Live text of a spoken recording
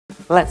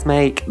Let's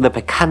make the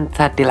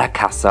Picante De La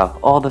Casa,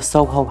 or the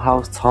Soho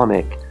House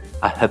Tonic,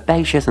 a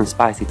herbaceous and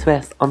spicy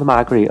twist on the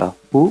margarita.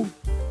 Ooh,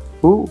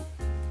 ooh,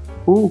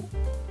 ooh.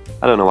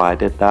 I don't know why I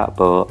did that,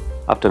 but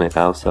I've done it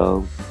now,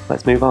 so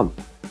let's move on.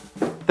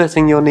 First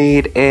thing you'll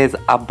need is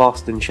a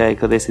Boston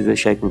shaker. This is a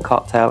shaken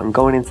cocktail, and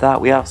going into that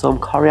we have some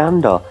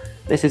coriander.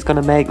 This is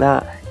going to make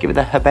that, give it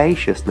the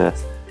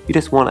herbaceousness. You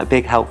just want a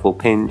big helpful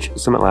pinch,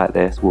 something like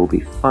this will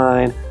be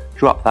fine.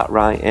 Drop that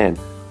right in.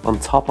 On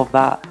top of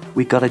that,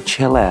 we got a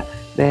chili.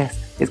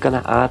 This is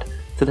going to add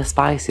to the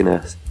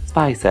spiciness.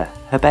 Spicy,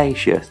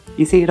 herbaceous.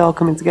 You see it all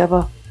coming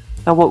together?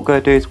 Now what we're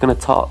going to do is we're going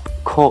to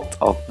cut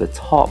off the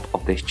top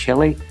of this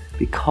chili,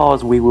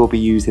 because we will be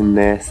using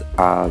this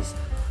as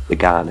the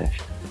garnish.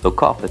 So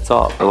cut off the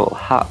top, a little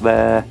hat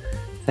there,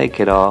 take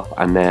it off,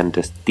 and then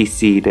just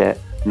de-seed it.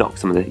 Knock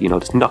some of the,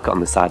 just knock it on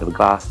the side of the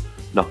glass,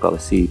 knock all the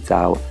seeds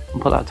out,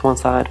 and put that to one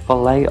side for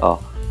later.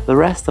 The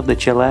rest of the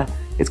chili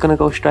is going to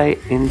go straight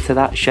into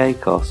that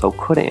shaker. So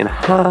cut it in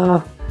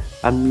half,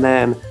 and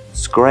then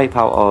scrape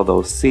out all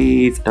those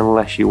seeds,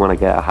 unless you want to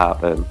get a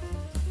heartburn.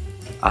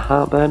 A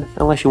heartburn?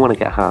 Unless you want to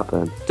get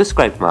heartburn. Just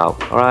scrape them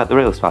out, alright? They're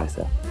real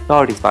spicy. They're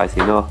already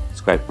spicy enough,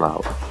 scrape them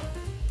out.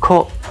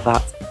 Cut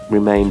that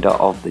remainder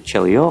of the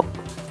chili up,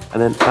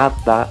 and then add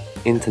that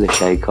into the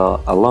shaker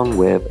along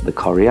with the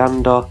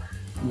coriander.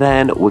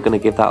 Then we're going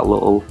to give that a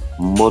little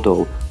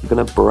muddle. We're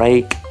going to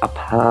break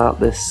apart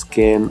the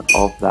skin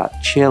of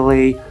that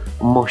chili,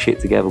 mush it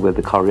together with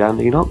the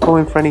coriander. You're not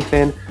going for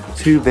anything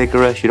too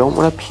vigorous, you don't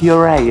want to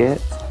puree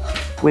it.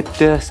 We're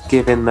just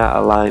giving that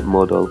a light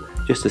muddle,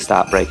 just to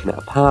start breaking it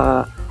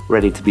apart,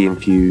 ready to be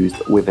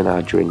infused within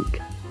our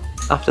drink.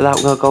 After that,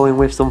 we're going to go in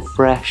with some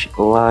fresh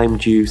lime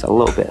juice. A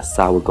little bit of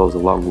sour goes a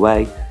long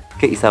way.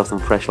 Get yourself some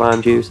fresh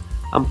lime juice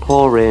and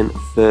pour in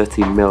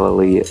 30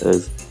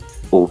 milliliters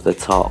over the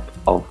top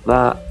of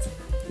that.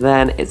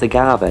 Then it's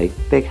agave,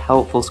 big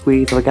helpful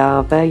squeeze of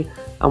agave.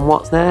 And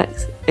what's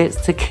next?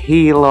 It's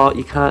tequila.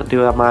 You can't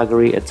do a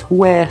margarita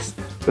twist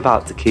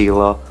without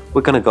tequila.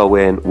 We're going to go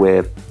in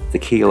with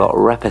tequila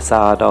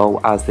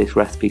reposado, as this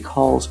recipe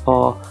calls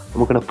for, and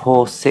we're going to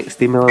pour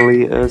 60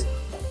 milliliters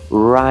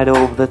right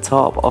over the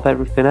top of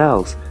everything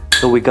else.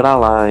 So we got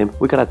our lime,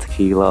 we got our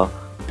tequila,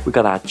 we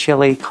got our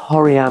chili,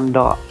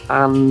 coriander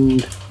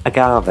and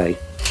agave.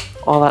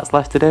 All that's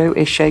left to do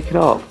is shake it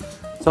up.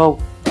 So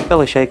fill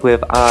a shaker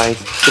with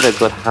ice, give it a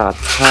good hard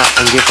tap,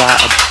 and give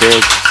that a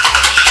big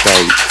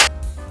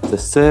shake. To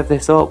serve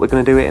this up, we're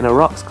going to do it in a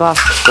rocks glass.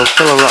 So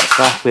fill a rocks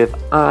glass with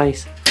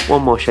ice,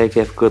 one more shake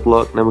if good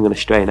luck, and then we're going to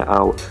strain it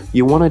out.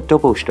 You want to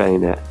double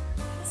strain it.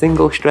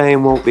 Single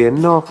strain won't be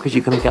enough, because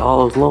you're going to get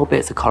all those little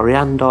bits of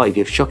coriander. If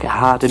you've shook it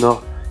hard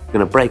enough, you're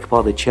going to break up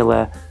all the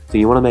chili. So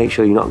you want to make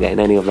sure you're not getting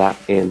any of that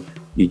in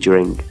your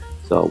drink.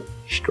 So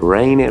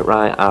strain it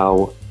right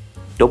out,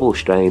 double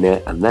strain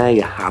it, and there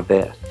you have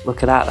it.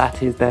 Look at that,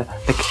 that is the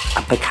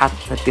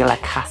Picante De La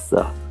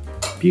Casa.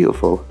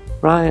 Beautiful,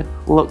 right?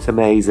 Looks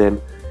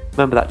amazing.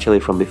 Remember that chili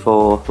from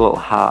before, the little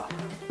hat?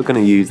 We're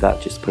going to use that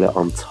just to put it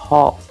on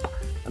top.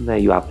 And there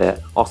you have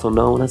it, also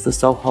known as the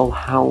Soho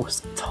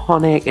House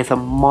Tonic. It's a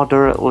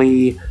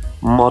moderately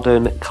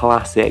modern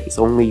classic. It's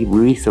only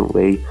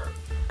recently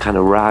kind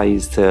of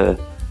rise to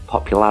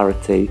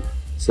popularity.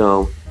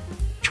 So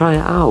try it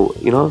out,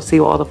 see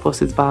what all the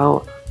fuss is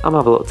about. I'm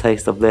having a little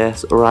taste of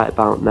this right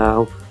about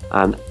now.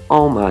 And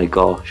oh my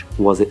gosh,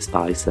 was it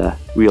spicy,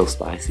 real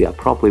spicy. I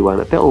probably went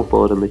a bit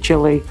overboard on the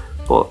chili,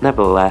 but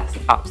nevertheless,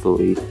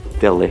 absolutely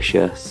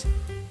delicious.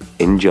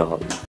 Enjoy.